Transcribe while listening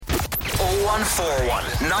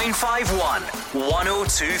0141 951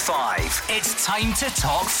 1025. It's time to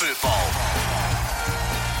talk football.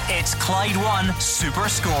 It's Clyde 1 Super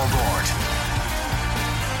Scoreboard.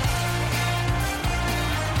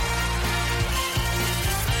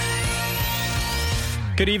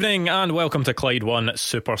 Good evening and welcome to Clyde 1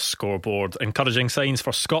 Super Scoreboard. Encouraging signs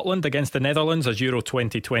for Scotland against the Netherlands as Euro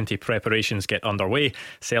 2020 preparations get underway.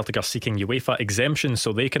 Celtic are seeking UEFA exemption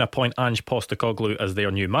so they can appoint Ange Postecoglou as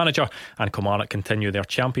their new manager, and Kilmarnock continue their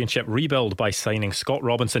championship rebuild by signing Scott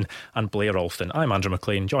Robinson and Blair Alston. I'm Andrew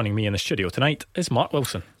Maclean. Joining me in the studio tonight is Mark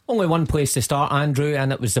Wilson. Only one place to start, Andrew,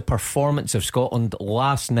 and it was the performance of Scotland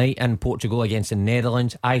last night in Portugal against the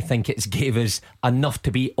Netherlands. I think it's gave us enough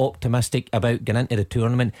to be optimistic about getting into the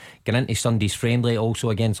tournament, getting into Sunday's friendly also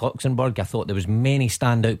against Luxembourg. I thought there was many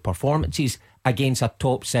standout performances against a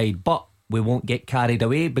top side, but we won't get carried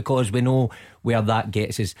away because we know where that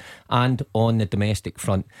gets us. And on the domestic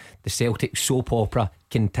front, the Celtic soap opera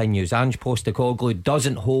continues. Ange Postecoglou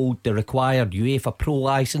doesn't hold the required UEFA Pro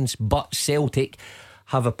licence, but Celtic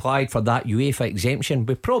have applied for that UEFA exemption.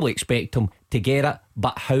 We probably expect them to get it,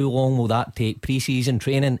 but how long will that take? Pre-season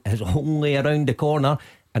training is only around the corner,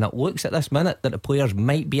 and it looks at this minute that the players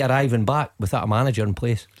might be arriving back without a manager in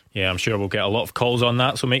place. Yeah, I'm sure we'll get a lot of calls on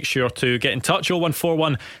that, so make sure to get in touch.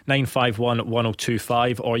 0141 951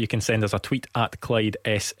 1025, or you can send us a tweet at Clyde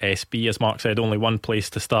SSB. As Mark said, only one place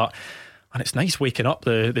to start. And it's nice waking up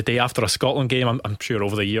the day after a Scotland game. I'm sure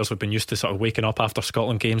over the years we've been used to sort of waking up after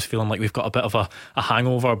Scotland games feeling like we've got a bit of a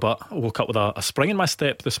hangover, but I woke up with a spring in my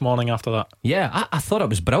step this morning after that. Yeah, I thought it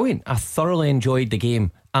was brilliant. I thoroughly enjoyed the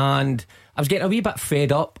game, and I was getting a wee bit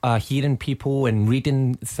fed up hearing people and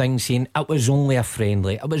reading things saying it was only a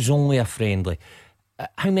friendly. It was only a friendly.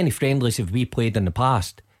 How many friendlies have we played in the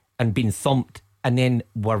past and been thumped, and then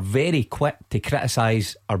we're very quick to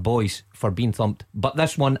criticise our boys for being thumped? But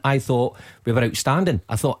this one, I thought we were outstanding.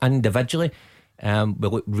 I thought individually we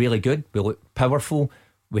looked really good. We looked powerful.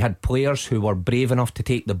 We had players who were brave enough to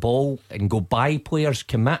take the ball and go by players,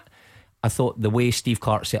 commit. I thought the way Steve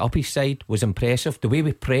Clarke set up his side was impressive. The way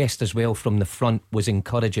we pressed as well from the front was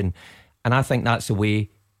encouraging. And I think that's the way,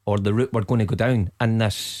 or the route we're going to go down in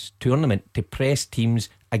this tournament, to press teams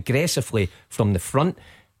aggressively from the front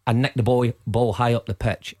and nick the ball high up the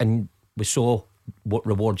pitch. And we saw what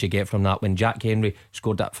rewards you get from that when Jack Henry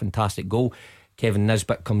scored that fantastic goal. Kevin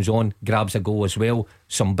Nisbet comes on, grabs a goal as well.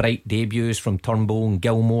 Some bright debuts from Turnbull and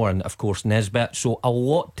Gilmore, and of course Nisbet. So a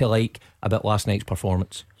lot to like about last night's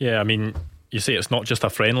performance. Yeah, I mean, you say it's not just a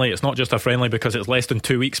friendly. It's not just a friendly because it's less than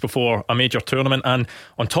 2 weeks before a major tournament, and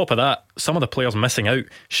on top of that, some of the players missing out: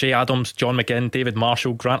 Shea Adams, John McGinn, David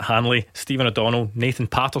Marshall, Grant Hanley, Stephen O'Donnell, Nathan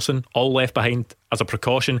Patterson, all left behind as a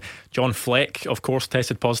precaution. John Fleck, of course,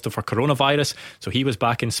 tested positive for coronavirus, so he was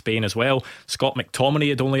back in Spain as well. Scott McTominay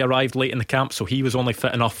had only arrived late in the camp, so he was only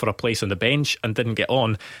fit enough for a place on the bench and didn't get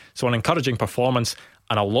on. So an encouraging performance,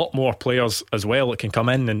 and a lot more players as well that can come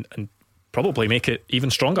in and probably make it even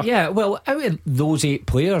stronger. Yeah, well, out of those 8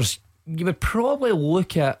 players, you would probably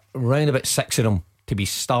look at around about 6 of them to be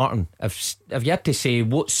starting. If you had to say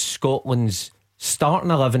what's Scotland's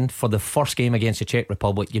starting 11 for the first game against the Czech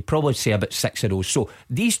Republic, you'd probably say about 6 of those. So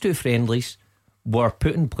these 2 friendlies were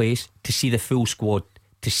put in place to see the full squad,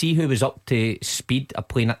 to see who was up to speed of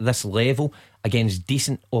playing at this level against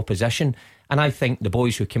decent opposition. And I think the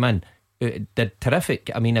boys who came in did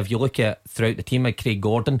terrific. I mean, if you look at throughout the team, like Craig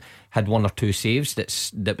Gordon had 1 or 2 saves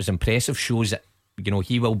that was impressive, shows that, you know,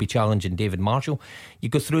 he will be challenging David Marshall. You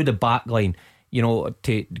go through the back line, you know,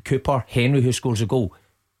 to Cooper, Henry, who scores a goal,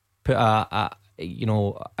 put a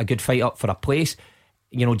good fight up for a place.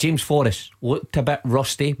 You know, James Forrest looked a bit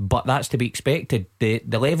rusty, but that's to be expected. The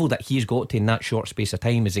level that he's got to in that short space of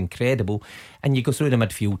time is incredible. And you go through the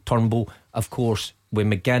midfield, Turnbull, of course, with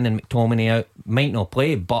McGinn and McTominay out, might not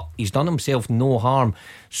play, but he's done himself no harm.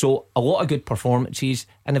 So a lot of good performances,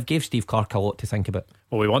 and have gave Steve Clarke a lot to think about.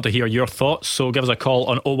 Well, we want to hear your thoughts, so give us a call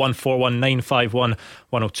on 0141 951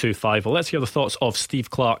 1025. Well, let's hear the thoughts of Steve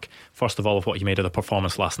Clarke, first of all, of what he made of the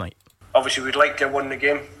performance last night. Obviously we'd like to win the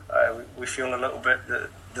game. We feel a little bit that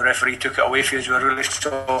the referee took it away from us with a really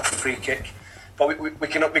soft free kick, but we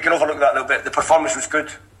can overlook that a little bit. The performance was good.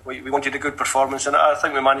 We wanted a good performance, and I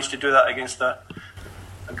think we managed to do that against a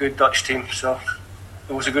good Dutch team, so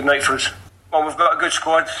it was a good night for us. Well, we've got a good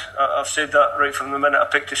squad. I've said that right from the minute I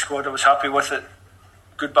picked the squad. I was happy with it.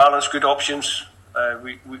 Good balance, good options.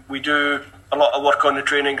 We do a lot of work on the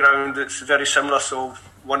training ground. It's very similar, so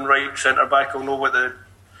one right centre back will know what the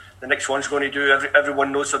next one's going to do.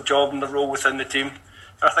 Everyone knows their job and their role within the team.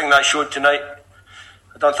 I think that showed tonight.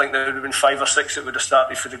 I don't think there would have been 5 or 6 that would have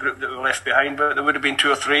started for the group that were left behind, but there would have been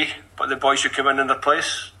 2 or 3. But the boys who came in their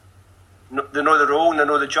place, they know the role and they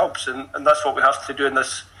know the jobs, and that's what we have to do in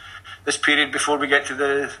this period before we get to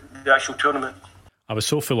the actual tournament. I was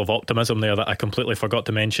so full of optimism there that I completely forgot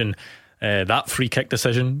to mention that free kick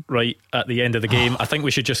decision right at the end of the game. I think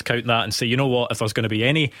we should just count that and say, you know what, if there's going to be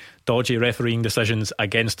any dodgy refereeing decisions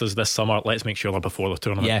against us this summer, let's make sure they're before the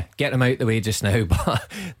tournament. Yeah, get them out the way just now. But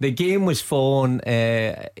the game was following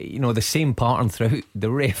the same pattern throughout.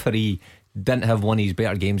 The referee didn't have one of his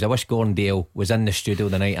better games. I wish Gordon Dale was in the studio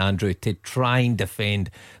tonight, Andrew, to try and defend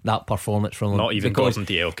that performance from him. Not even Gordon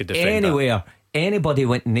Dale could defend anywhere, that. Anybody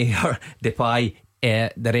went near Depay,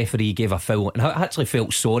 the referee gave a foul. And I actually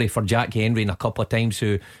felt sorry for Jack Henry a couple of times,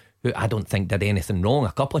 who I don't think did anything wrong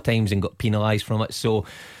a couple of times and got penalised from it. So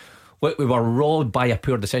we were robbed by a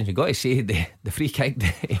poor decision. You've got to say the free kick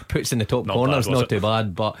that he puts in the top corner is not too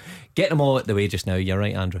bad, but get them all out the way just now. You're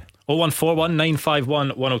right, Andrew. 0141 951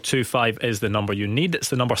 1025 is the number you need. It's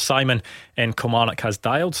the number Simon in Kilmarnock has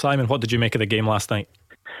dialed. Simon, what did you make of the game last night?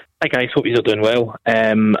 Hi guys, hope you're doing well.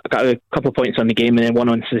 I got a couple of points on the game and then one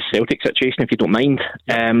on the Celtic situation, if you don't mind.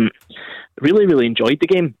 Really enjoyed the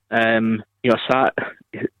game. I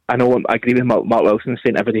agree with Mark Wilson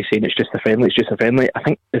saying everybody's saying it's just a friendly. I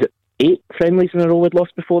think, is it 8 friendlies in a row we'd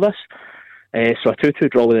lost before this? So a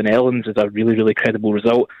 2-2 draw with the Netherlands is a really credible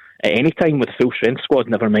result at any time with a full strength squad,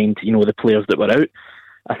 never mind the players that were out.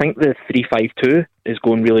 I think the 3-5-2 is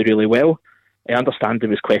going really well. I understand there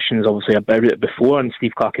was questions obviously about it before, and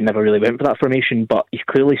Steve Clarke never really went for that formation, but you've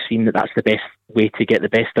clearly seen that that's the best way to get the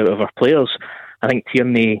best out of our players. I think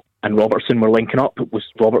Tierney and Robertson were linking up.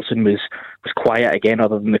 Robertson was quiet again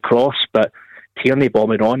other than the cross, but Tierney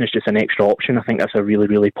bombing on is just an extra option. I think that's a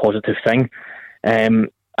really positive thing.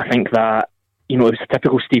 I think that it was a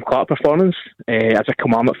typical Steve Clarke performance. As a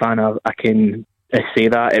Kilmarnock fan, I can say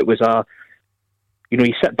that it was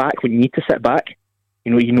you sit back when you need to sit back.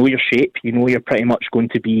 You know your shape, you're pretty much going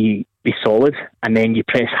to be solid, and then you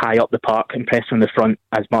press high up the park and press on the front,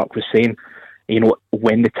 as Mark was saying,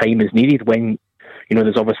 when the time is needed, when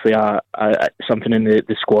there's obviously something in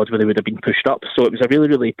the squad where they would have been pushed up. So it was a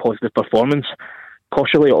really positive performance.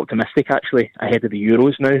 Cautiously optimistic actually ahead of the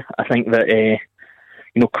Euros now. I think that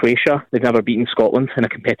Croatia, they've never beaten Scotland in a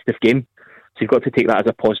competitive game, so you've got to take that as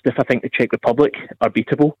a positive. I think the Czech Republic are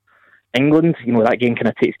beatable. England, that game kind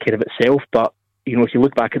of takes care of itself, but if you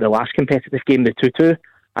look back at the last competitive game, the 2-2,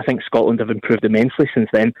 I think Scotland have improved immensely since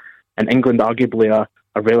then, and England arguably are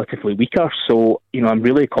relatively weaker. So, I'm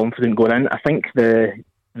really confident going in. I think the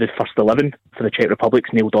first 11 for the Czech Republic's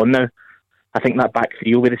nailed on now. I think that back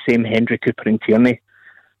three will be the same: Hendry, Cooper and Tierney.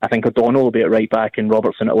 I think O'Donnell will be at right back and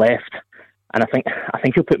Robertson at left. And I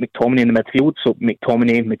think he'll put McTominay in the midfield. So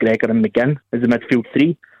McTominay, McGregor and McGinn is the midfield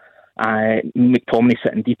three. McTominay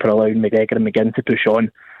sitting deeper, allowing McGregor and McGinn to push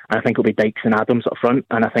on. And I think it'll be Dykes and Adams up front,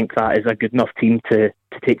 and I think that is a good enough team to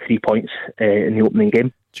take 3 points in the opening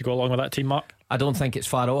game. Do you go along with that team, Mark? I don't think it's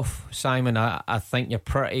far off, Simon. I think you're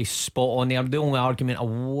pretty spot on there. The only argument I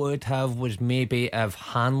would have was maybe if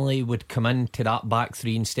Hanley would come into that back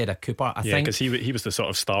three instead of Cooper. I think because he was the sort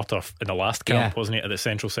of starter in the last camp, wasn't he, at the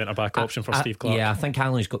central centre back option for Steve Clarke? Yeah, I think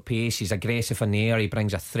Hanley's got pace. He's aggressive in the air. He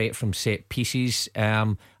brings a threat from set pieces.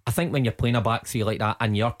 I think when you're playing a back three like that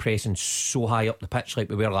and you're pressing so high up the pitch like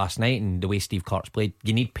we were last night and the way Steve Clarke's played,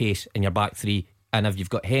 you need pace in your back three. And if you've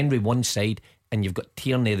got Henry one side and you've got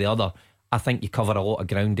Tierney the other, I think you cover a lot of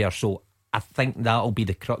ground there. So I think that'll be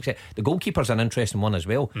the crux. The goalkeeper's an interesting one as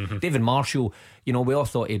well. David Marshall, we all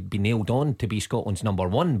thought he'd be nailed on to be Scotland's number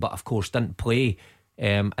one, but of course didn't play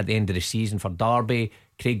at the end of the season for Derby.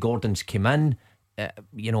 Craig Gordon's came in.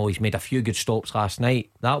 He's made a few good stops last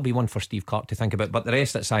night. That'll be one for Steve Clarke to think about. But the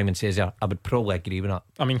rest that Simon says there, I would probably agree with that.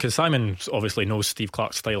 I mean, because Simon obviously knows Steve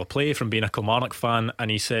Clarke's style of play from being a Kilmarnock fan,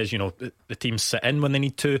 and he says, the teams sit in when they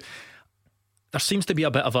need to. There seems to be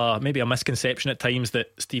a bit of maybe a misconception at times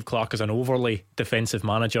that Steve Clarke is an overly defensive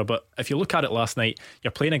manager, but if you look at it last night,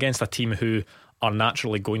 you're playing against a team who are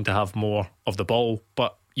naturally going to have more of the ball,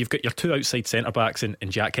 but you've got your two outside centre backs in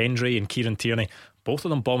Jack Hendry and Kieran Tierney, both of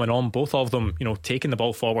them bombing on, both of them taking the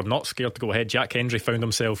ball forward, not scared to go ahead. Jack Hendry found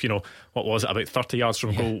himself what was it, about 30 yards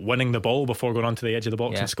from goal, winning the ball before going onto the edge of the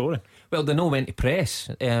box and scoring. Well, they know when to press,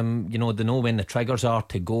 they know when the triggers are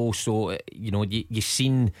to go. So you've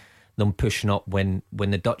seen them pushing up when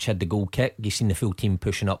the Dutch had the goal kick. You've seen the full team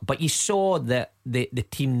pushing up, but you saw that the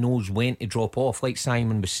team knows when to drop off, like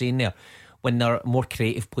Simon was saying there. When their more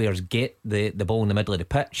creative players get the ball in the middle of the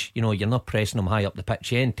pitch, you're not pressing them high up the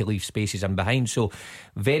pitch end to leave spaces in behind. So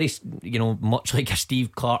very, much like a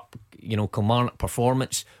Steve Clarke, Kilmarnock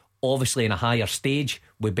performance, obviously in a higher stage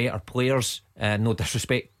with better players. No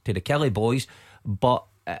disrespect to the Kelly boys, but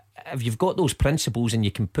if you've got those principles and you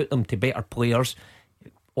can put them to better players,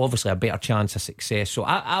 obviously a better chance of success. So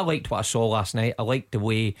I liked what I saw last night. I liked the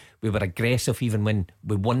way we were aggressive even when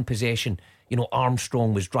we won possession.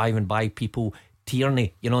 Armstrong was driving by people,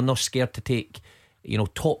 Tierney, not scared to take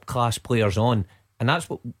top class players on. And that's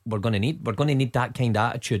what we're going to need. We're going to need that kind of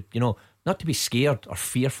attitude, not to be scared or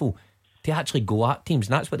fearful, to actually go at teams.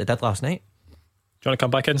 And that's what they did last night. Do you want to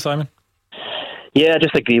come back in, Simon? Yeah, I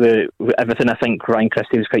just agree with everything. I think Ryan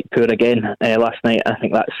Christie was quite poor again last night. I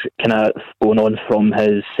think that's kind of going on from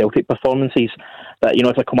his Celtic performances. But,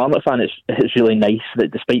 as a Kilmarnock fan, it's really nice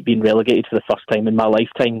that despite being relegated for the first time in my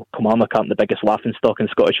lifetime, Kilmarnock aren't the biggest laughingstock in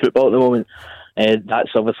Scottish football at the moment.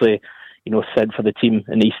 That's obviously, said for the team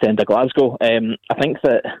in the East End of Glasgow. I think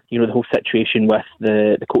that, the whole situation with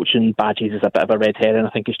the coaching badges is a bit of a red herring. I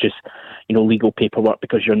think it's just, legal paperwork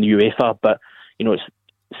because you're in the UEFA. But, it's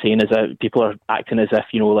saying as if people are acting as if,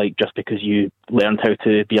 just because you learned how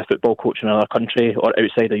to be a football coach in another country or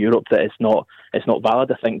outside of Europe, that it's not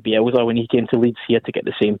valid. I think Bielsa, when he came to Leeds, he had to get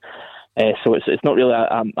the same. So it's not really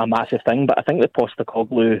a massive thing. But I think that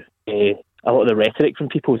Postecoglou, a lot of the rhetoric from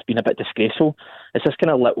people has been a bit disgraceful. It's this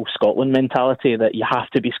kind of little Scotland mentality that you have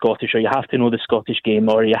to be Scottish or you have to know the Scottish game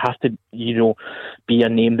or you have to, be a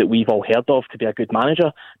name that we've all heard of to be a good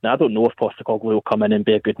manager. Now, I don't know if Postecoglou will come in and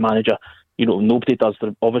be a good manager. Nobody does.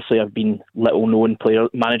 There obviously have been little-known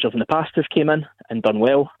managers in the past who've came in and done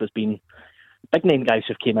well. There's been big-name guys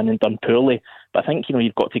who've came in and done poorly. But I think,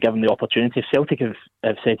 you've got to give him the opportunity. Celtic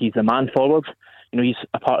have said he's the man forward. He's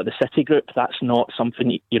a part of the City group. That's not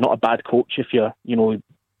something... You're not a bad coach if you're,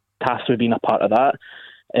 tasked with being a part of that.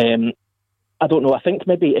 I don't know. I think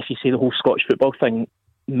maybe if you say the whole Scottish football thing,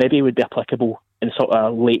 maybe it would be applicable in sort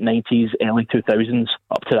of late 90s, early 2000s,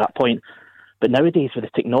 up to that point. But nowadays, with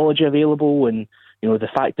the technology available and, the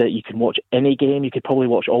fact that you can watch any game, you could probably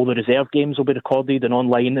watch all the reserve games will be recorded and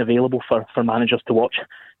online available for managers to watch.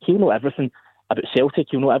 He'll know everything about Celtic.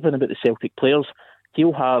 He'll know everything about the Celtic players.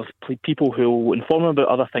 He'll have people who will inform him about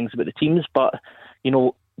other things about the teams. But,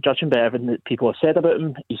 judging by everything that people have said about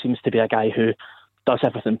him, he seems to be a guy who does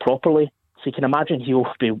everything properly. So you can imagine he'll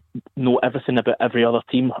know everything about every other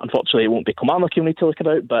team. Unfortunately, it won't be Kilmarnock he'll need to look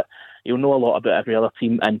about, but he'll know a lot about every other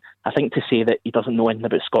team. And I think to say that he doesn't know anything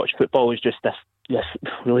about Scottish football is just this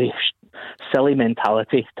really silly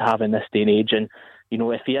mentality to have in this day and age. And,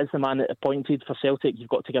 if he is the man appointed for Celtic, you've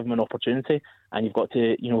got to give him an opportunity and you've got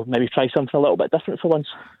to, maybe try something a little bit different for once.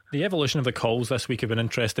 The evolution of the calls this week have been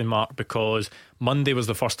interesting, Mark, because Monday was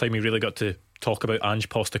the first time we really got to talk about Ange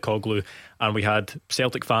Postecoglou, and we had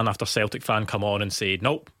Celtic fan after Celtic fan come on and say,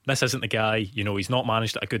 nope, this isn't the guy, he's not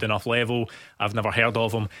managed at a good enough level, I've never heard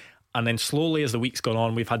of him. And then slowly as the week's gone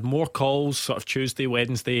on, we've had more calls sort of Tuesday,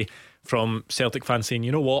 Wednesday from Celtic fans saying,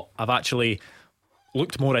 you know what, I've actually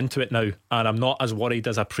looked more into it now and I'm not as worried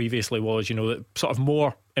as I previously was, sort of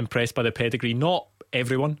more impressed by the pedigree. Not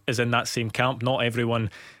everyone is in that same camp, not everyone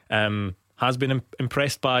has been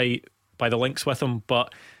impressed by the links with him,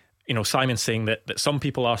 but Simon's saying that some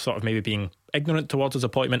people are sort of maybe being ignorant towards his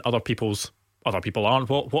appointment, other people aren't.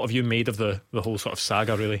 What have you made of the whole sort of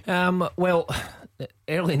saga, really? Well,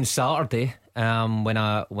 early on Saturday, when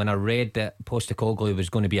I read that Postecoglou was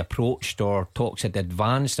going to be approached or talks had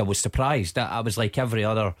advanced, I was surprised. I was like every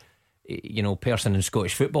other person in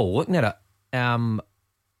Scottish football looking at it.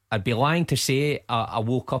 I'd be lying to say I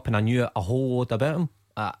woke up and I knew a whole lot about him.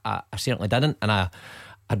 I certainly didn't, and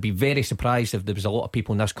I'd be very surprised if there was a lot of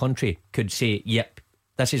people in this country could say, yep,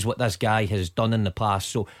 this is what this guy has done in the past.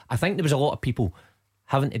 So I think there was a lot of people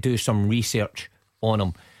having to do some research on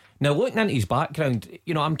him. Now, looking into his background,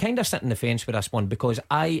 I'm kind of sitting on the fence with this one, because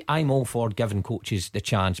I'm all for giving coaches the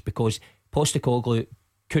chance, because Postecoglou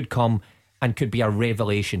could come and could be a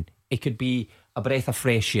revelation. It could be a breath of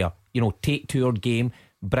fresh air. Take to your game,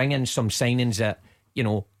 bring in some signings that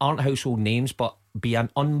aren't household names, but be an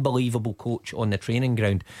unbelievable coach on the training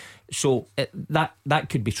ground. So that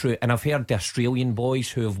could be true. And I've heard the Australian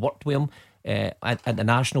boys who have worked with him at the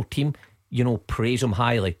national team, praise him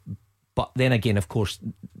highly. But then again, of course,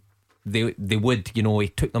 they would, he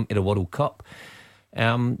took them to the World Cup.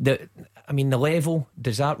 The level,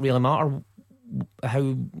 does that really matter?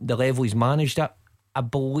 How the level he's managed it? I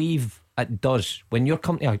believe it does. When you're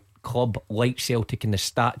coming to a club like Celtic and the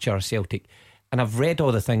stature of Celtic, and I've read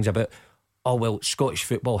all the things about, Scottish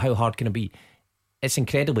football, how hard can it be? It's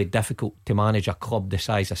incredibly difficult to manage a club the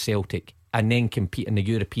size of Celtic and then compete in the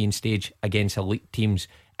European stage against elite teams,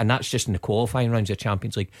 and that's just in the qualifying rounds of the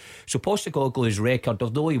Champions League. So Postecoglou's record,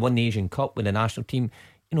 although he won the Asian Cup with the national team,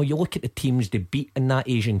 you look at the teams they beat in that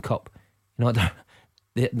Asian Cup,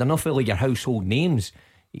 they're not really your household names.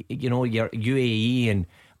 Your UAE, and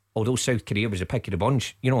although South Korea was a pick of the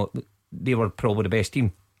bunch, they were probably the best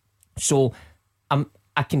team. So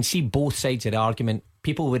I can see both sides of the argument.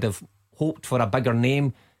 People would have hoped for a bigger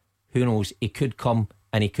name. Who knows? He could come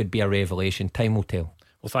and he could be a revelation. Time will tell.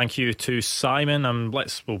 Well, thank you to Simon, and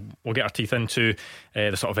we'll get our teeth into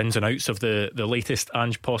the sort of ins and outs of the latest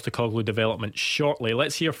Ange Postecoglou development shortly.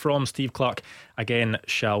 Let's hear from Steve Clarke again,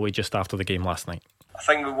 shall we, just after the game last night. I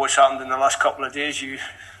think with what's happened in the last couple of days, you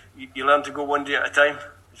learn to go one day at a time.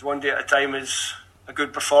 Because one day at a time is a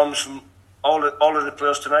good performance from all of the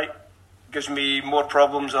players tonight. It gives me more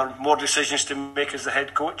problems or more decisions to make as the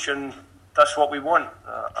head coach, and that's what we want.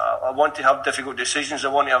 I want to have difficult decisions. I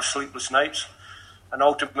want to have sleepless nights. And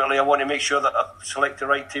ultimately, I want to make sure that I select the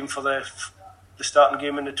right team for the starting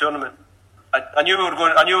game in the tournament. I knew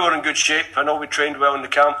we were in good shape. I know we trained well in the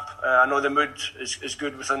camp. I know the mood is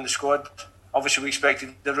good within the squad. Obviously, we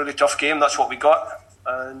expected a really tough game. That's what we got.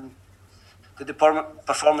 And did the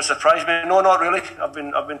performance surprise me? No, not really. I've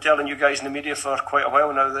been telling you guys in the media for quite a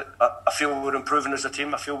while now that I feel we're improving as a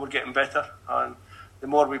team. I feel we're getting better. And the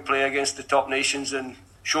more we play against the top nations and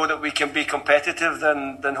show that we can be competitive,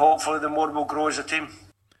 then hopefully the more we'll grow as a team.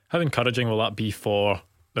 How encouraging will that be for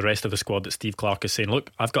the rest of the squad that Steve Clarke is saying,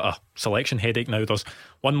 look, I've got a selection headache now. There's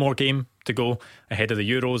one more game to go ahead of the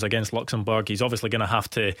Euros against Luxembourg. He's obviously going to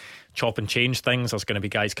have to chop and change things. There's going to be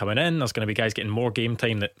guys coming in. There's going to be guys getting more game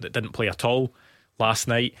time that didn't play at all last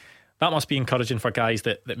night. That must be encouraging for guys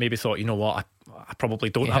that maybe thought, you know what, I probably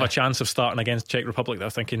don't have a chance of starting against Czech Republic. They're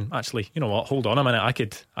thinking, actually, you know what, hold on a minute, I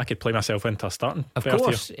could play myself into a starting. Of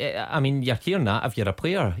course, I mean, you're hearing that. If you're a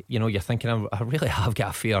player, you know, you're thinking, I really have got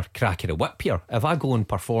a fair crack at a whip here. If I go and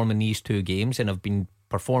perform in these two games, and I've been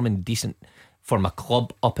performing decent for my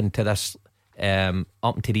club up into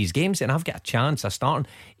these games, then I've got a chance of starting.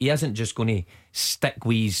 He isn't just going to stick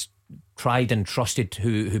with his tried and trusted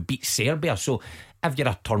who beat Serbia. So if you're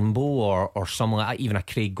a Turnbull or someone like that, even a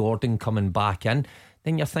Craig Gordon coming back in,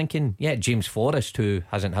 then you're thinking, yeah, James Forrest, who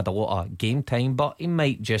hasn't had a lot of game time, but he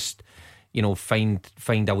might just, you know, find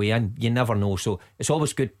a way in. You never know. So it's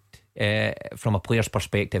always good from a player's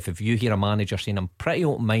perspective if you hear a manager saying, I'm pretty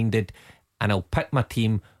open-minded and I'll pick my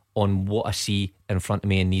team on what I see in front of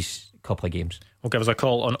me in these couple of games. Well, give us a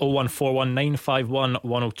call on 0141 951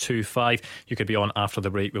 1025. You could be on after the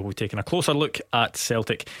break. We'll be taking a closer look at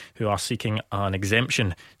Celtic, who are seeking an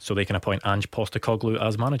exemption so they can appoint Ange Postecoglou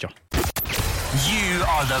as manager. You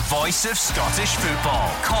are the voice of Scottish football.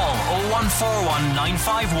 Call 0141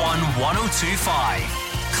 951 1025.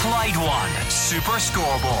 Clyde 1 Super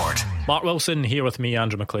Scoreboard. Mark Wilson here with me,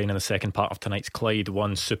 Andrew Maclean, in the second part of tonight's Clyde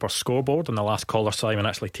 1 Super Scoreboard. And the last caller, Simon,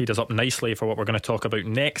 actually teed us up nicely for what we're going to talk about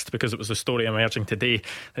next, because it was the story emerging today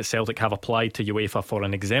that Celtic have applied to UEFA for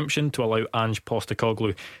an exemption to allow Ange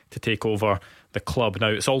Postecoglou to take over the club. Now,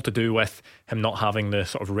 it's all to do with him not having the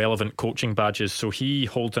sort of relevant coaching badges. So he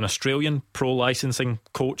holds an Australian pro licensing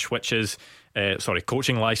coach, which is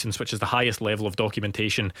coaching license, which is the highest level of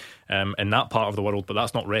documentation in that part of the world, but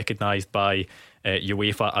that's not recognised by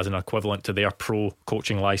UEFA as an equivalent to their pro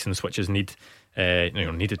coaching license, which is needed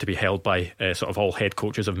to be held by sort of all head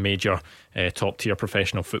coaches of major top tier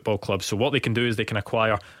professional football clubs. So what they can do is they can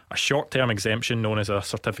acquire a short term exemption known as a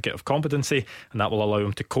certificate of competency, and that will allow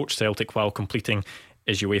him to coach Celtic while completing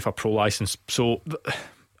his UEFA pro licence. So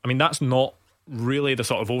I mean, that's not really the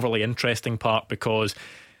sort of overly interesting part, because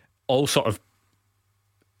all sort of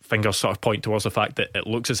fingers sort of point towards the fact that it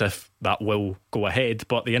looks as if that will go ahead.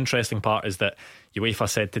 But the interesting part is that UEFA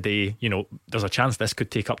said today, you know, there's a chance this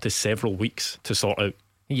could take up to several weeks to sort out.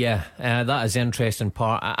 Yeah, that is the interesting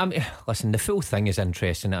part. I mean, listen, the full thing is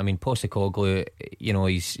interesting. I mean, Postecoglou, you know,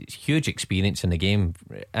 he's huge experience in the game,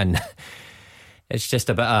 and it's just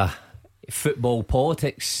a bit of football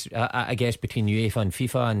politics, I guess, between UEFA and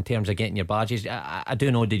FIFA in terms of getting your badges. I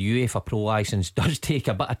do know the UEFA Pro licence does take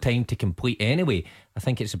a bit of time to complete anyway. I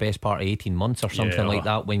think it's the best part of 18 months or something like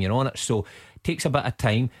that when you're on it. So it takes a bit of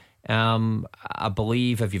time. I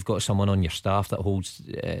believe if you've got someone on your staff that holds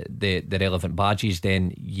the relevant badges,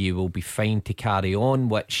 then you will be fine to carry on,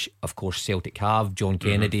 which of course Celtic have. John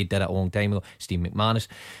Kennedy did it a long time ago, Steve McManus.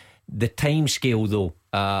 The time scale though,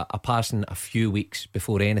 passing a few weeks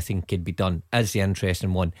before anything could be done, is the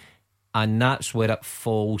interesting one, and that's where it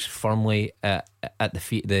falls firmly at the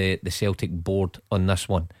feet of the Celtic board on this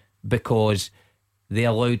one, because they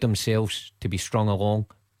allowed themselves to be strung along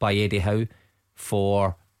by Eddie Howe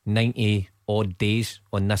for 90 odd days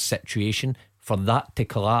on this situation, for that to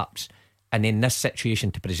collapse, and then this situation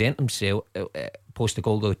to present himself,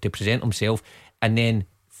 Postecoglou to present himself, and then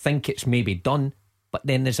think it's maybe done, but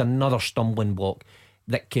then there's another stumbling block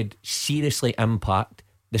that could seriously impact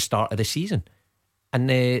the start of the season. And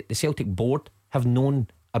the Celtic board have known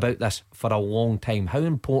about this for a long time, how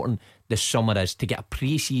important the summer is to get a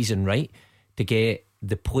pre-season right, to get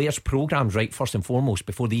the players' programmes right first and foremost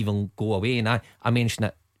before they even go away. And I mentioned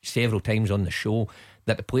it several times on the show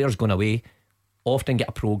that the players going away often get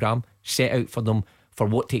a programme set out for them for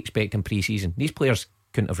what to expect in pre-season. These players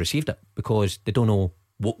couldn't have received it because they don't know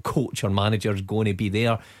what coach or manager is going to be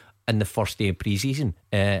there in the first day of pre-season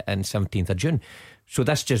on 17th of June. So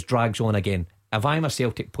this just drags on again. If I'm a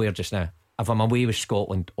Celtic player just now, if I'm away with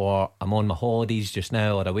Scotland or I'm on my holidays just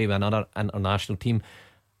now or away with another international team,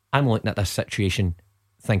 I'm looking at this situation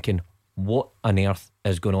thinking, what on earth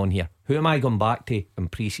is going on here? Who am I going back to in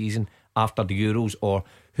pre-season after the Euros, or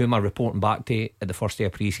who am I reporting back to at the first day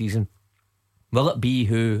of pre-season? Will it be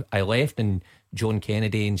who I left and John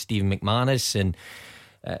Kennedy and Stephen McManus and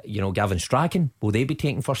Gavin Strachan? Will they be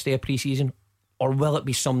taking first day of pre-season? Or will it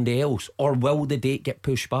be somebody else? Or will the date get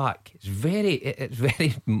pushed back? It's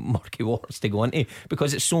very murky waters to go into,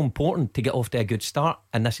 because it's so important to get off to a good start,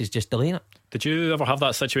 and this is just delaying it. Did you ever have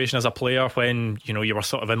that situation as a player when you were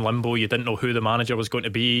sort of in limbo? You didn't know who the manager was going to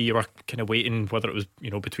be. You were kind of waiting whether it was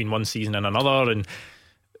between one season and another. And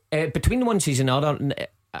between one season and another,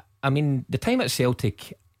 I mean, the time at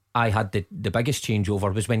Celtic, I had the biggest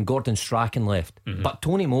changeover was when Gordon Strachan left. But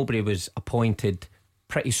Tony Mowbray was appointed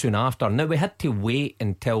pretty soon after. Now, we had to wait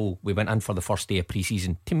until we went in for the first day of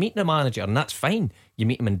pre-season to meet the manager, and that's fine. You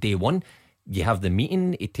meet him on day one, you have the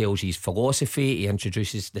meeting, he tells you his philosophy, he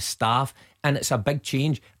introduces the staff, and it's a big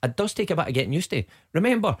change. It does take a bit of getting used to.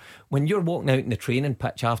 Remember, when you're walking out in the training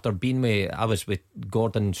pitch after I was with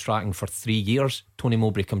Gordon Strachan for 3 years, Tony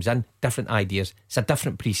Mowbray comes in, different ideas. It's a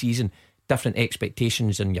different pre-season, different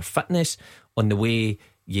expectations on your fitness, on the way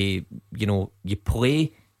you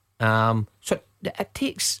play. So it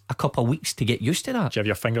takes a couple of weeks to get used to that. Do you have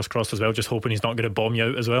your fingers crossed as well, just hoping he's not going to bomb you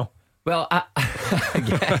out as well? Well, I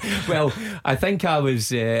think I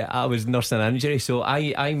was nursing an injury, so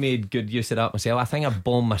I made good use of that myself. I think I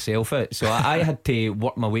bombed myself out, so I had to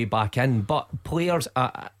work my way back in. But players,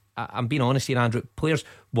 I'm being honest here, Andrew, players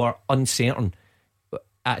were uncertain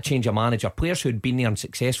at a change of manager. Players who'd been there and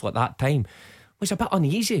successful at that time was a bit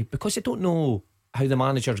uneasy because they don't know how the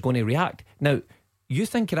manager's going to react. Now, you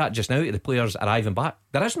think of that just now to the players arriving back.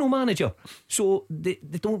 There is no manager, so they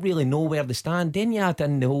don't really know where they stand. Then you add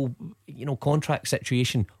in the whole contract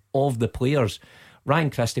situation of the players. Ryan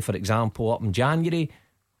Christie, for example, up in January,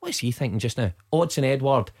 what's he thinking just now? Odsonne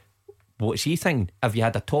Edouard, what's he thinking? If you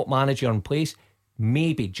had a top manager in place,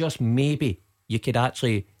 maybe, just maybe, you could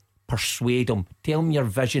actually persuade him, tell him your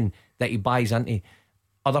vision that he buys into.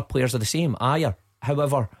 Other players are the same.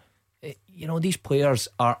 However, these players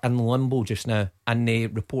are in limbo just now, and they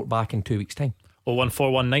report back in 2 weeks' time.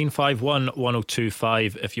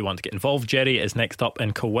 01419511025 if you want to get involved. Jerry is next up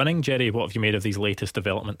in co-winning. Jerry, what have you made of these latest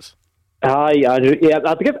developments? Hi, Andrew. Yeah,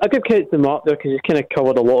 I give credit to Mark there because he's kind of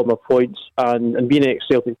covered a lot of my points, and being an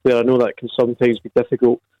ex-Celtic player, I know that can sometimes be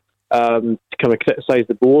difficult to kind of criticise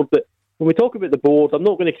the board. But when we talk about the board, I'm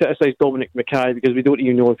not going to criticise Dominic Mackay because we don't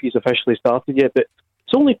even know if he's officially started yet. But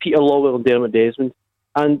it's only Peter Lawwell and Dermot Desmond,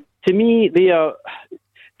 and to me, they're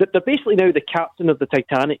basically now the captain of the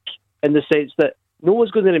Titanic, in the sense that no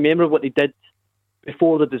one's going to remember what they did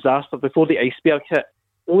before the disaster, before the iceberg hit.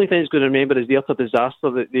 The only thing that's going to remember is the utter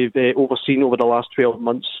disaster that they've overseen over the last 12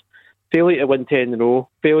 months. Failure to win 10 in a row,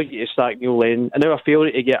 failure to sack Neil Lennon, and now a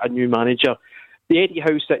failure to get a new manager. The Eddie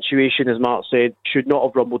Howe situation, as Mark said, should not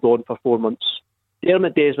have rumbled on for 4 months.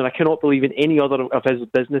 Dermot Desmond, I cannot believe in any other of his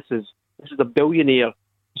businesses. This is a billionaire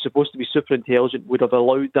who's supposed to be super intelligent, would have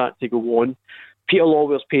allowed that to go on. Peter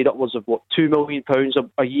Lawwell's paid upwards of £2 million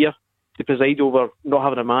a year to preside over not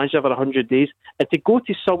having a manager for 100 days, and to go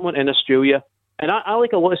to someone in Australia. And I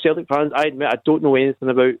like a lot of Celtic fans, I admit I don't know anything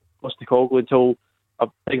about Postecoglou until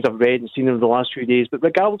things I've read and seen over the last few days, but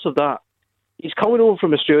regardless of that, he's coming over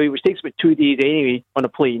from Australia, which takes about 2 days anyway on a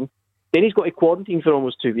plane. Then he's got to quarantine for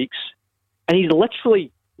almost 2 weeks, and he's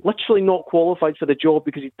literally not qualified for the job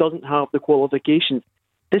because he doesn't have the qualifications.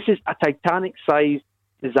 This is a Titanic-sized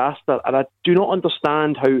disaster, and I do not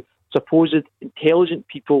understand how supposed intelligent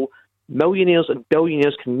people, millionaires and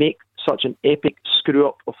billionaires, can make such an epic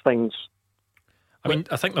screw-up of things. I mean,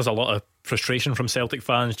 I think there's a lot of frustration from Celtic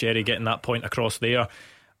fans, Jerry, getting that point across there.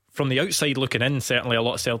 From the outside looking in, certainly a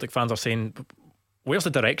lot of Celtic fans are saying, where's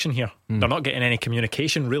the direction here? They're not getting any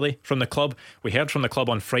communication really from the club. We heard from the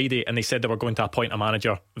club on Friday and they said they were going to appoint a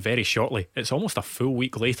manager very shortly. It's almost a full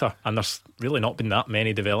week later and there's really not been that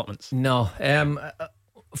many developments. No.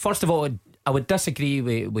 First of all, I would disagree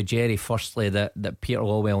with Jerry firstly that Peter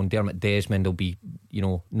Lawwell and Dermot Desmond will be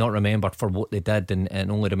not remembered for what they did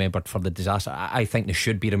and only remembered for the disaster. I think they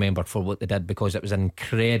should be remembered for what they did because it was an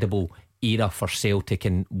incredible era for Celtic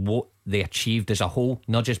and what they achieved as a whole.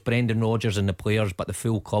 Not just Brendan Rodgers and the players, but the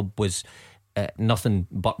full club was nothing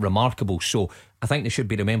but remarkable. So I think they should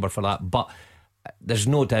be remembered for that. But there's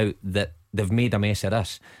no doubt that they've made a mess of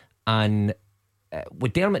this. And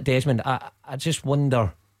with Dermot Desmond, I just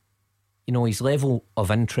wonder, his level of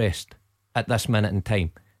interest at this minute in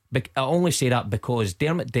time. I only say that because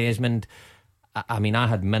Dermot Desmond, I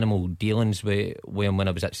had minimal dealings with him when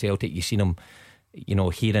I was at Celtic. You seen him,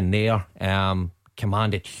 here and there,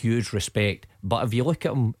 commanded huge respect. But if you look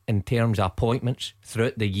at him in terms of appointments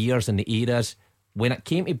throughout the years and the eras, when it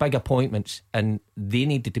came to big appointments and they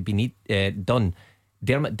needed to be done,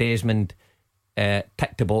 Dermot Desmond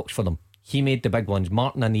ticked the box for them. He made the big ones.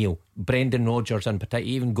 Martin O'Neill, Brendan Rodgers in particular,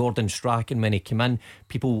 even Gordon Strachan when he came in.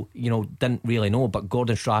 People, didn't really know, but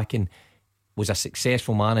Gordon Strachan was a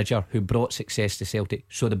successful manager who brought success to Celtic.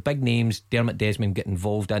 So the big names Dermot Desmond got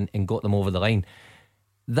involved in and got them over the line.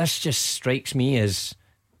 This just strikes me as,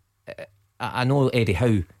 I know Eddie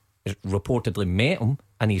Howe reportedly met him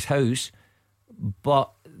in his house,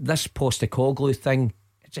 but this Postecoglou thing,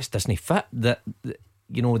 it just doesn't fit. That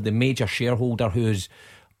the major shareholder who's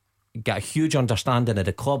got a huge understanding of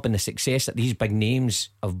the club and the success that these big names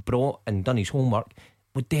have brought and done his homework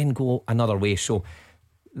would then go another way. So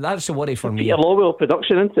that's a worry for me. Peter Lawwell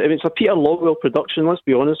production, isn't it? It's a Peter Lawwell production, let's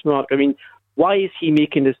be honest, Mark. Why is he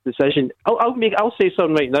making this decision? I'll say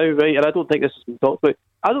something right now, right, and I don't think this has been talked about.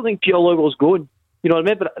 I don't think Peter Lawwell's going. I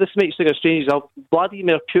remember, this might sound strange,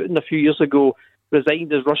 Vladimir Putin a few years ago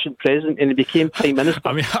resigned as Russian president and he became prime minister.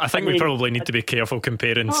 I think we probably need to be careful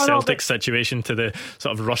comparing Celtic's situation to the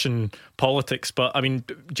sort of Russian politics. But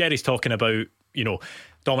Jerry's talking about,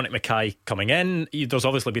 Dominic Mackay coming in. There's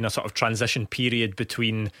obviously been a sort of transition period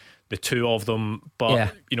between the two of them.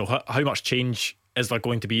 But, how much change is there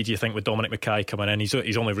going to be, do you think, with Dominic Mackay coming in?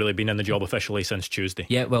 He's only really been in the job officially since Tuesday.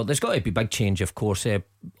 Yeah, well, there's got to be big change, of course.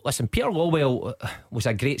 Listen, Peter Lawwell was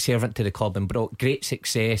a great servant to the club and brought great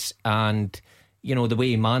success, and the way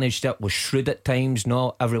he managed it was shrewd at times,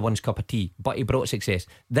 not everyone's cup of tea, but he brought success.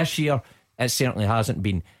 This year it certainly hasn't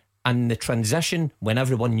been. And the transition, when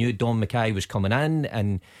everyone knew Dom Mackay was coming in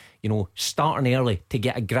and starting early to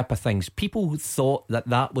get a grip of things, people thought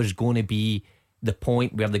that was going to be the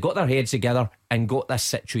point where they got their heads together and got this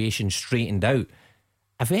situation straightened out.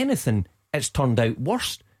 If anything, it's turned out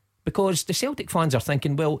worse, because the Celtic fans are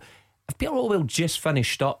thinking, well, if Peter Lawwell just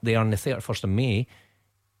finished up there on the 31st of May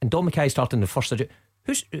and Dom Mackay starting the 1st of June,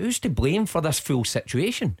 who's to blame for this full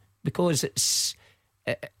situation? Because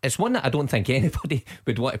it's one that I don't think anybody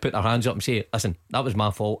would want to put their hands up and say, listen, that was my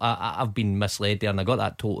fault, I've been misled there and I got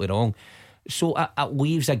that totally wrong. So it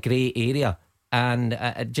leaves a grey area, and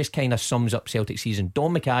it just kind of sums up Celtic season.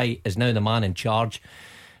 Dom Mackay is now the man in charge.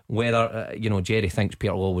 Whether Jerry thinks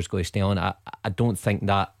Peter Lawwell was going to stay on, I don't think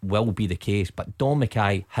that will be the case. But Dom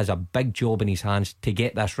Mackay has a big job in his hands to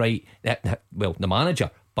get this right. Well, the manager,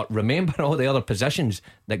 but remember all the other positions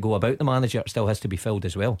that go about the manager, it still has to be filled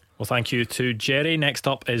as well. Well, thank you to Jerry. Next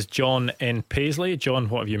up is John in Paisley. John,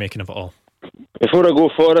 what are you making of it all? Before I go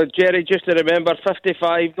forward, Jerry, just to remember,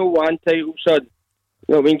 55, no one title, son.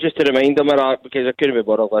 Just to remind them of that, because I couldn't be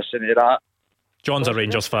bothered listening to that. John's a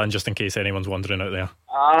Rangers fan, just in case anyone's wondering out there.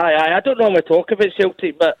 Aye, I don't normally talk about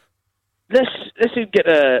Celtic, but this would get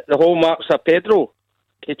the hallmarks of Pedro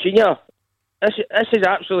Caixinha. This is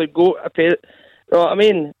absolutely go to Pedro. You know what I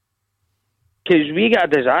mean? Because we get a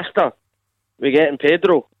disaster. We get in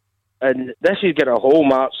Pedro, and this is get a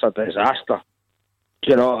hallmarks of disaster. Do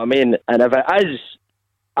you know what I mean? And if it is,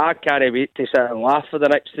 I can't wait to sit and laugh for the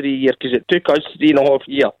next 3 years, because it took us 3.5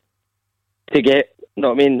 years to get,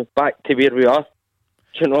 back to where we are.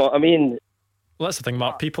 Do you know what I mean? Well, that's the thing,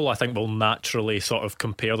 Mark. People, I think, will naturally sort of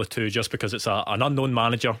compare the two just because it's an unknown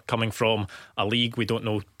manager coming from a league we don't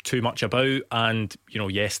know too much about. And,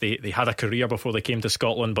 yes, they had a career before they came to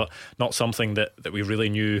Scotland, but not something that we really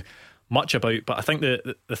knew much about. But I think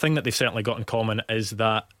the thing that they've certainly got in common is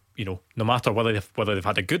that, no matter whether they've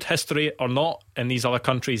had a good history or not in these other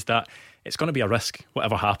countries, that it's going to be a risk,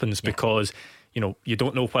 whatever happens, because you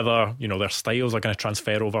don't know whether their styles are going to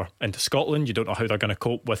transfer over into Scotland. You don't know how they're going to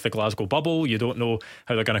cope with the Glasgow bubble. You don't know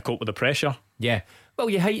how they're going to cope with the pressure. Yeah, well,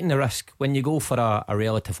 you heighten the risk when you go for a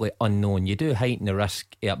relatively unknown. You do heighten the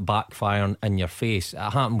risk at backfiring in your face. It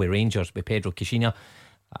happened with Rangers with Pedro Caixinha.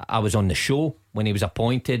 I was on the show when he was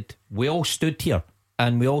appointed. We all stood here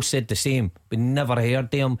and we all said the same. We never heard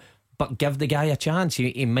of him, but give the guy a chance.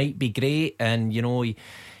 He might be great, and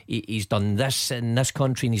he's done this in this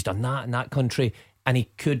country and he's done that in that country, and he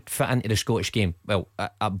could fit into the Scottish game. Well,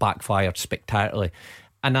 it backfired spectacularly.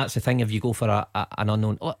 And that's the thing, if you go for an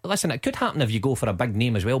unknown. Listen, it could happen if you go for a big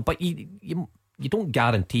name as well, but you don't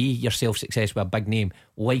guarantee yourself success with a big name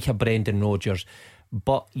like a Brendan Rodgers,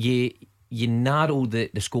 but you narrow the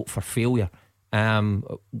scope for failure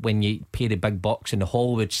when you pay the big bucks, and the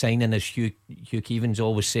Hollywood signing, as Hugh Keevans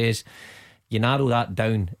always says, you narrow that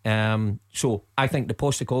down. So I think the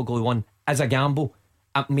Postecoglou one is a gamble.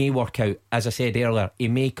 It may work out. As I said earlier, he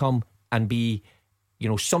may come and be,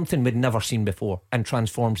 something we'd never seen before and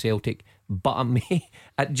transform Celtic, but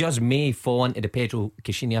it just may fall into the Pedro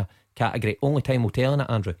Caixinha category. Only time will tell in it,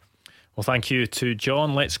 Andrew. Well, thank you to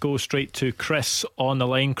John. Let's go straight to Chris on the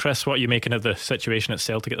line. Chris, what are you making of the situation at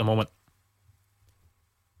Celtic at the moment?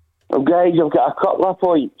 Well, guys, I've got a couple of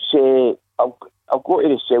points. I'll go to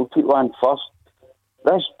the Celtic one first.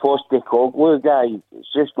 This Postecoglou guy,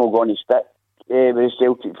 it's just not going to stick with the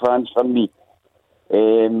Celtic fans for me.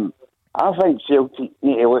 I think Celtic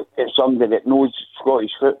need to look at somebody that knows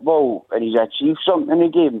Scottish football and he's achieved something in the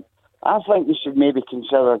game. I think they should maybe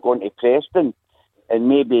consider going to Preston and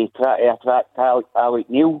maybe try to attract Alec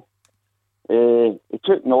Neil. He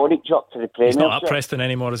took Norwich up to the Premiership. He's not at Preston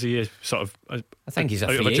anymore, is he? Sort of. I think he's a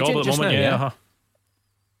out free of a job agent at the just moment. now,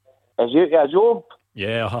 Yeah. Is he a job?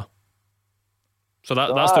 Yeah. So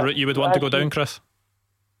that's the route you would want to go down, Chris?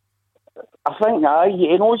 I think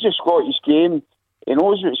he knows the Scottish game. He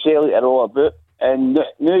knows what Celtic are all about. And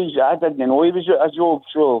I didn't know he was at a job.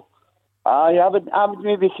 So I would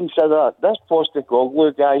maybe consider this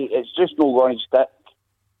Postecoglou guy. It's just not going to stick.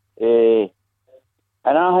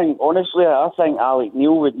 And I think, honestly, Alec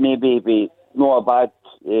Neil would maybe be not a bad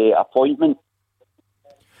appointment.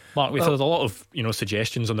 Mark, we've had a lot of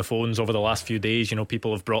suggestions on the phones over the last few days.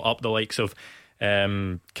 People have brought up the likes of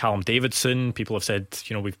Callum Davidson. People have said,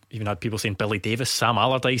 we've even had people saying Billy Davis, Sam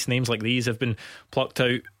Allardyce, names like these have been plucked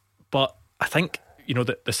out. But I think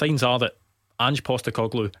the signs are that Ange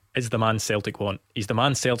Postecoglou is the man Celtic want. He's the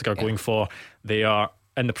man Celtic are going for. They are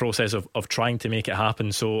in the process of trying to make it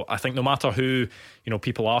happen. So I think no matter who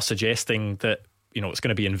people are suggesting that it's going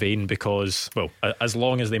to be in vain, because as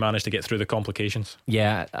long as they manage to get through the complications.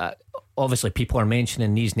 Obviously people are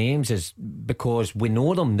mentioning these names is because we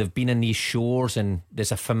know them. They've been in these shores and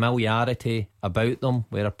there's a familiarity about them,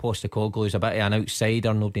 where a Postecoglou is a bit of an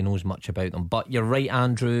outsider. Nobody knows much about them. But you're right,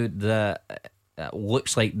 Andrew, that it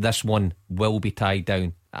looks like this one will be tied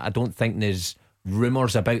down. I don't think there's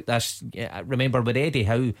rumours about this. Remember with Eddie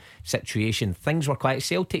Howe situation, things were quiet.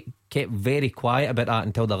 Celtic kept very quiet about that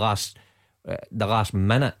until the last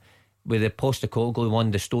minute. With the Postecoglou one,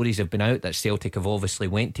 the stories have been out that Celtic have obviously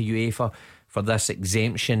went to UEFA for this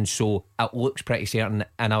exemption, so it looks pretty certain,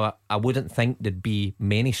 and I wouldn't think there'd be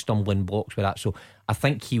many stumbling blocks with that. So I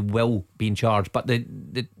think he will be in charge. But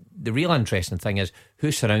the real interesting thing is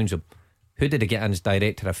who surrounds him. Who did he get in as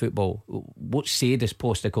director of football? What say does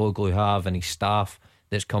Postecoglou have and his staff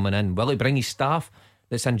that's coming in? Will he bring his staff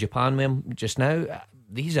that's in Japan with him just now?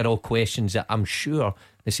 These are all questions that I'm sure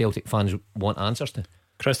the Celtic fans want answers to.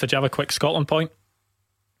 Chris, did you have a quick Scotland point?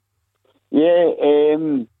 Yeah,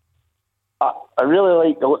 I really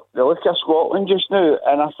like the look of Scotland just now,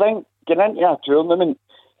 and I think getting into a tournament,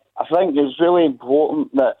 I think it's really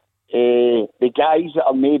important that the guys that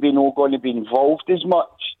are maybe not going to be involved as much,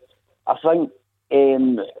 I think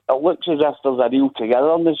it looks as if there's a real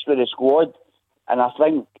togetherness with the squad, and I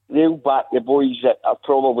think they'll back the boys that are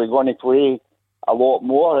probably going to play a lot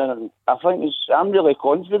more, and I think I'm really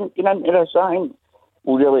confident getting into this. I think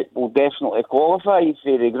we'll definitely qualify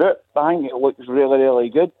for the group. I think it looks really, really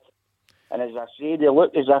good, and as I say, they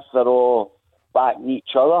look as if they're all backing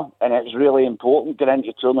each other, and it's really important getting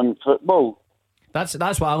into tournament football. That's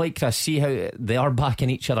what I like, Chris. See how they are backing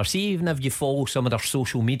each other. See, even if you follow some of their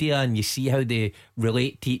social media and you see how they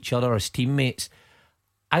relate to each other as teammates,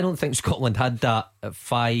 I don't think Scotland had that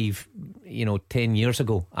 10 years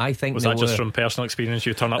ago. I think was that just from personal experience?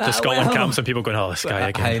 You turn up to Scotland camps and people going, "Oh, this guy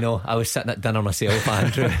again." I know. I was sitting at dinner myself,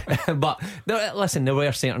 Andrew. But listen, there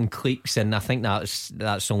were certain cliques, and I think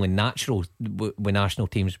that's only natural with national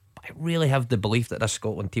teams. But I really have the belief that this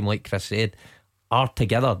Scotland team, like Chris said, are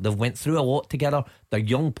together. They've went through a lot together. They're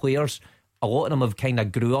young players. A lot of them have kind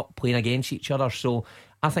of grew up playing against each other. So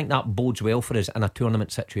I think that bodes well for us in a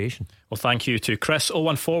tournament situation. Well, thank you to Chris.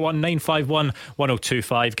 0141 951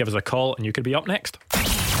 1025. Give us a call and you could be up next.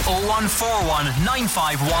 0141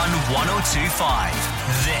 951 1025.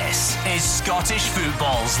 This is Scottish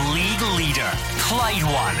football's league leader, Clyde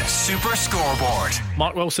One Super Scoreboard.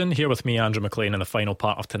 Mark Wilson here with me, Andrew Maclean, in the final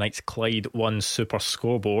part of tonight's Clyde One Super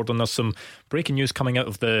Scoreboard. And there's some breaking news coming out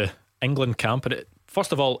of the England camp. And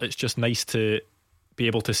first of all, it's just nice to be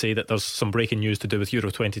able to say that there's some breaking news to do with Euro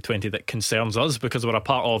 2020 that concerns us because we're a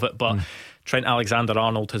part of it. But Trent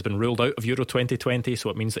Alexander-Arnold has been ruled out of Euro 2020, so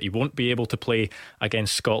it means that he won't be able to play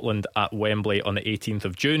against Scotland at Wembley on the 18th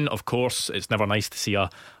of June. Of course, it's never nice to see a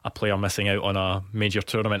player missing out on a major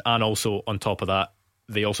tournament, and also on top of that,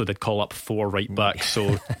 they also did call up 4 right backs,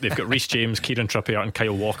 so they've got Reece James, Kieran Trippier and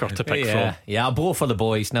Kyle Walker to pick from. Yeah, a blow for the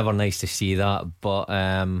boys. Never nice to see that, but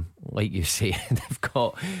like you say, they've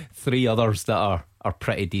got 3 others that are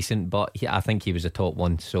pretty decent, but I think he was the top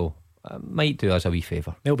one, so might do us a wee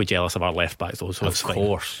favour. They'll be jealous of our left backs though, so it's fine. Of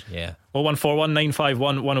course, yeah. 0141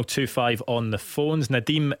 951 1025 on the phones.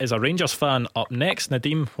 Nadeem is a Rangers fan up next.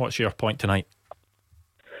 Nadeem, what's your point tonight?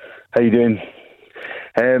 How you doing?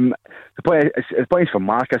 The point is for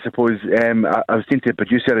Mark, I suppose. I was saying to the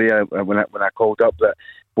producer here when I called up that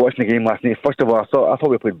watching the game last night, first of all, I thought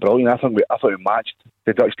we played brilliant. I thought we matched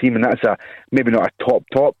the Dutch team, and that's maybe not a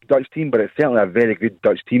top Dutch team, but it's certainly a very good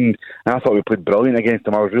Dutch team. And I thought we played brilliant against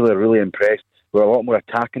them. I was really, really impressed. We were a lot more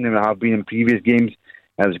attacking than we have been in previous games,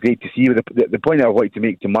 and it was great to see. The point that I wanted to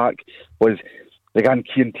make to Mark was, again,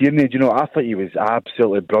 Kieran Tierney, I thought he was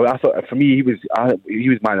absolutely brilliant. I thought, for me, he was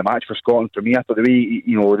man of the match for Scotland. For me, I thought the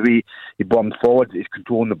way he bombed forward, he's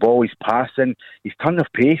controlling the ball, he's passing, his turn of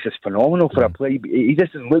pace is phenomenal for a player. He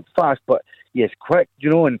just doesn't look fast, but he is quick,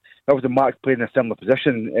 and obviously Mark played in a similar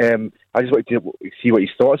position. I just wanted to see what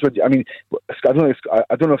his thoughts were. I mean, I don't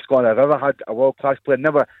know if Scotland have ever had a world class player.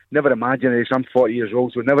 Never imagined. I'm 40 years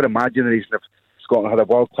old, so never imagined if Scotland had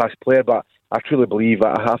a world class player. But I truly believe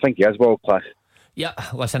I think he is world class. Yeah,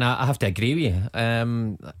 listen, I have to agree with you.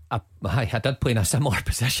 I did play in a similar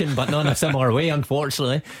position, but not in a similar way,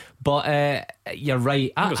 unfortunately. But you're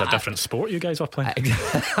right. It was a different sport you guys were playing.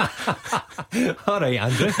 All right,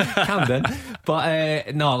 Andrew, calm down.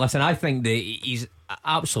 But no, listen, I think that he's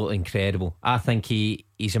absolutely incredible. I think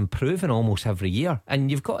he's improving almost every year.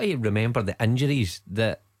 And you've got to remember the injuries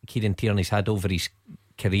that Kieran Tierney's had over his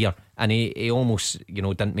career, and he almost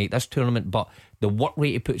didn't make this tournament, but the work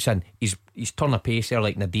rate he puts in, he's turn of pace there,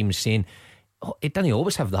 like Nadeem's saying. He didn't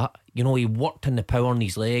always have that. He worked in the power in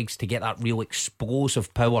his legs to get that real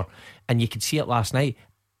explosive power, and you could see it last night.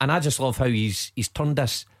 And I just love how he's turned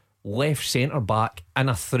this left centre back in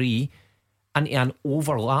a 3 into an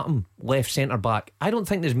overlapping left centre back. I don't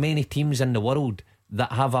think there's many teams in the world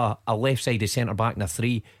that have a left sided centre back in a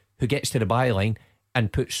 3 who gets to the byline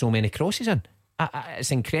and puts so many crosses in. It's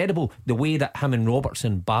incredible the way that him and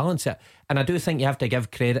Robertson balance it. And I do think you have to give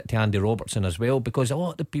credit to Andy Robertson as well, because a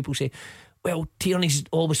lot of the people say, well, Tierney's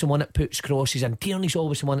always the one that puts crosses and Tierney's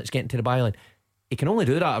always the one that's getting to the byline. He can only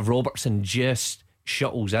do that if Robertson just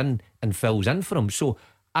shuttles in and fills in for him. So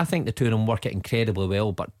I think the two of them work it incredibly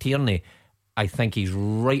well. But Tierney, I think he's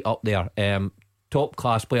right up there. Top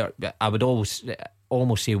class player. I would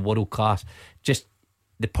almost say world class. Just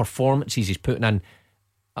the performances he's putting in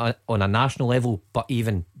on a national level, but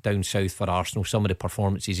even down south for Arsenal, some of the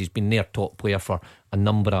performances, he's been their top player for a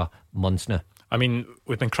number of months now. I mean,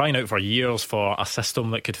 we've been crying out for years for a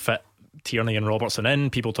system that could fit Tierney and Robertson in.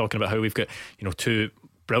 People talking about how we've got 2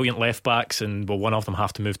 brilliant left backs, and will one of them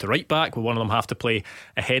have to move to right back, will one of them have to play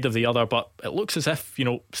ahead of the other? But it looks as if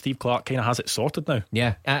Steve Clarke kind of has it sorted now.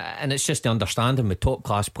 Yeah, and it's just the understanding with top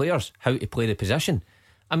class players how to play the position.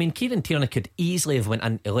 I mean, Kieran Tierney could easily have went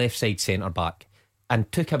into left side centre back and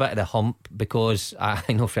took a bit of the hump, because I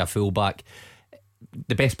know for a full back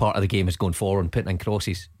the best part of the game is going forward and putting in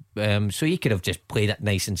crosses. So he could have just played it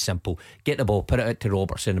nice and simple, get the ball, put it out to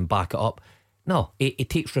Robertson and back it up. No, he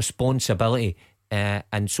takes responsibility,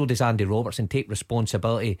 and so does Andy Robertson. Take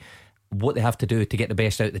responsibility what they have to do to get the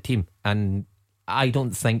best out of the team. And I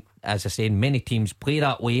don't think, as I said, many teams play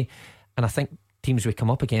that way, and I think teams we come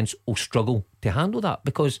up against will struggle to handle that,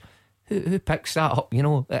 because who picks that up?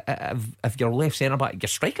 If your left centre back, your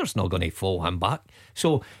striker's not going to fall him back.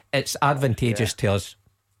 So it's advantageous to us.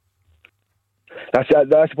 That's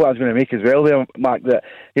what I was going to make as well there, Mark, that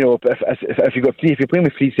if you're playing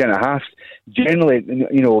with 3 centre halves, generally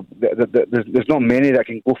there's not many that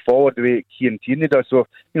can go forward the way Kieran Tierney does. So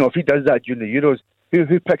if he does that during the Euros,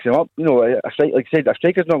 who picks him up? Like I said, a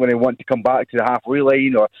striker's not going to want to come back to the halfway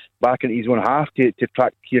line or back into his own half to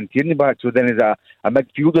track Kieran Tierney back. So then there's a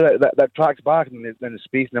midfielder that tracks back in the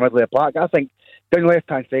space in the middle of the park. I think down the left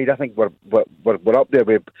hand side, I think we're up there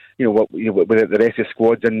with with the rest of the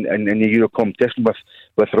squads in the Euro competition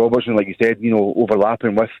with Robertson, like you said,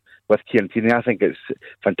 overlapping with Kieran Tierney. I think it's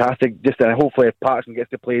fantastic. Just hopefully if Patterson gets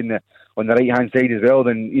to play on the right hand side as well,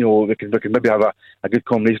 then we can maybe have a good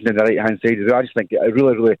combination on the right hand side as well. I just think it's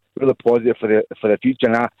really, really, really positive for the future.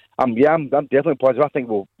 And I'm definitely positive. I think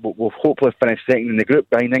we'll hopefully finish second in the group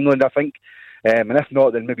behind England. I think, and if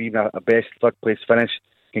not, then maybe even a best third place finish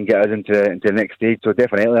can get us into the next stage. So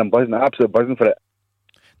definitely, I'm buzzing, absolutely buzzing for it.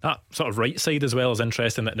 That sort of right side as well is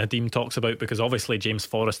interesting that Nadeem talks about, because obviously James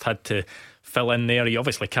Forrest had to fill in there. He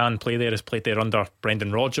obviously can play there, has played there under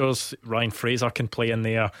Brendan Rodgers. Ryan Fraser can play in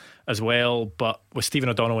there as well, but with Stephen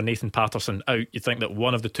O'Donnell and Nathan Patterson out, you'd think that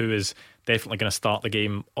one of the two is definitely going to start the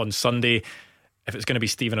game on Sunday. If it's going to be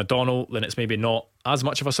Stephen O'Donnell, then it's maybe not as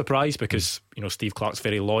much of a surprise, because Steve Clarke's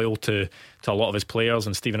very loyal to a lot of his players,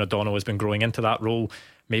 and Stephen O'Donnell has been growing into that role.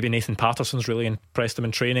 Maybe Nathan Patterson's really impressed him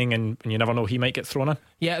in training, and you never know, he might get thrown in.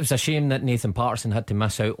 Yeah, it was a shame that Nathan Patterson had to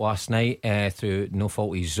miss out last night through no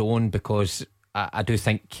fault of his own, because I do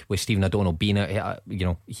think with Stephen O'Donnell being out,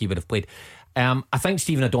 he would have played. I think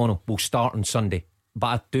Stephen O'Donnell will start on Sunday, but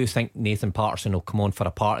I do think Nathan Patterson will come on for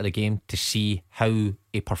a part of the game to see how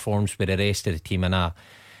he performs with the rest of the team in a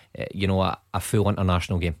full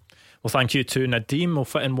international game. Well, thank you to Nadeem. We'll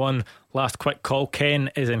fit in one last quick call. Ken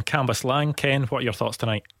is in Cambuslang. Ken, what are your thoughts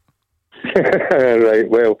tonight? Right,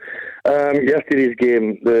 well, yesterday's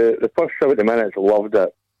game, the first 70 minutes, I loved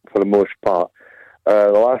it for the most part.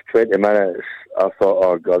 The last 20 minutes, I thought,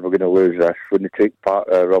 oh God, we're going to lose this. When they take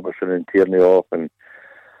Robertson and Tierney off, and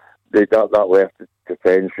that left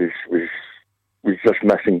defence was just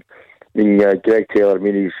missing. I mean, Greg Taylor,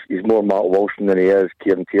 he's more Mark Wilson than he is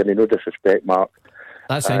Kieran Tierney. No disrespect, Mark.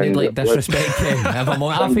 That sounded like disrespect, Ken.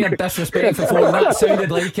 I've heard disrespect before, and that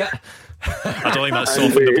sounded like it. I don't think that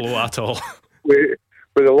softened the blow at all. With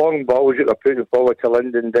the long balls that they're putting forward to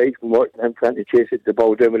Lyndon Dykes and watching him trying to chase the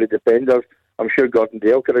ball down with the defenders, I'm sure Gordon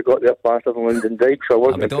Dale could have got there faster than Lyndon Dykes, so I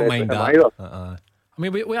wasn't impressed with him either. I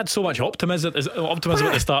mean, we had so much optimism at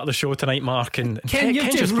the start of the show tonight, Mark, and Ken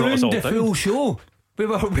just ruined the full show. We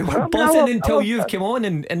were buzzing until you've come on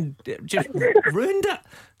and just ruined it.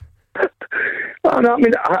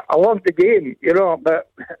 I love the game, but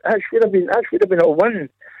that should have been a win.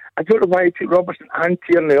 I don't know why he took Robertson and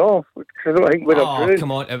Tierney off, because I don't think we'd have proved.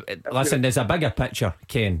 Come on, listen, there's a bigger picture,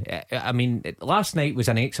 Ken. I mean, last night was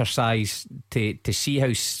an exercise to see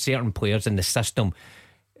how certain players in the system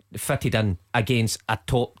fitted in against a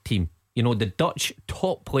top team. The Dutch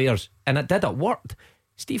top players, and it worked.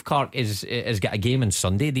 Steve Clarke is got a game on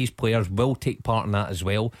Sunday. These players will take part in that as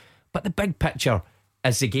well. But the big picture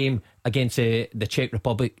is the game against the Czech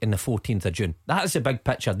Republic in the 14th of June. That is the big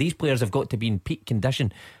picture. These players have got to be in peak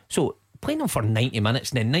condition. So playing them for 90 minutes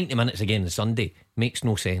and then 90 minutes again on Sunday makes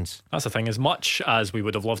no sense. That's the thing. As much as we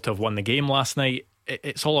would have loved to have won the game last night,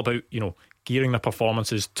 it's all about gearing the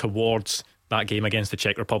performances towards that game against the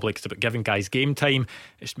Czech Republic. It's about giving guys game time.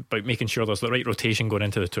 It's about making sure there's the right rotation going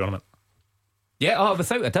into the tournament. Yeah,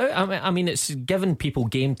 without a doubt. I mean, it's giving people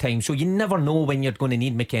game time, so you never know when you're going to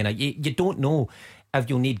need McKenna. You don't know if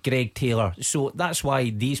you'll need Greg Taylor. So that's why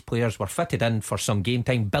these players were fitted in for some game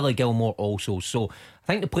time. Billy Gilmore also. So I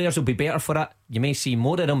think the players will be better for it. You may see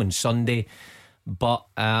more of them on Sunday, but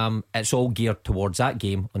it's all geared towards that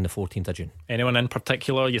game on the 14th of June. Anyone in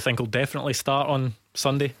particular you think will definitely start on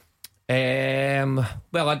Sunday? Well,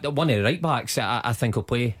 one of the right backs I think will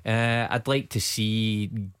play. I'd like to see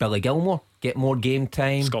Billy Gilmore get more game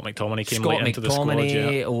time. Scott McTominay came late into the squad.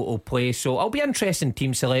 Will play. So it'll be interesting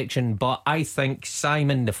team selection, but I think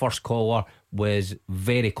Simon, the first caller, was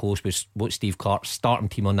very close with what Steve Clarke's starting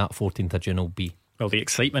team on that 14th of June will be. Well, the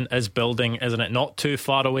excitement is building, isn't it? Not too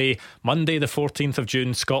far away. Monday the 14th of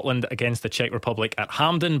June, Scotland against the Czech Republic at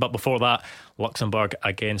Hampden. But before that, Luxembourg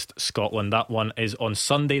against Scotland. That one is on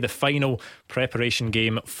Sunday, the final preparation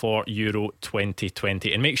game for Euro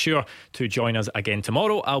 2020. And make sure to join us again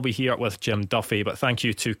tomorrow. I'll be here with Jim Duffy. But thank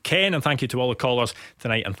you to Ken, and thank you to all the callers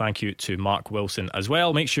tonight, and thank you to Mark Wilson as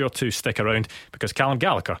well. Make sure to stick around, because Callum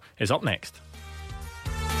Gallagher is up next.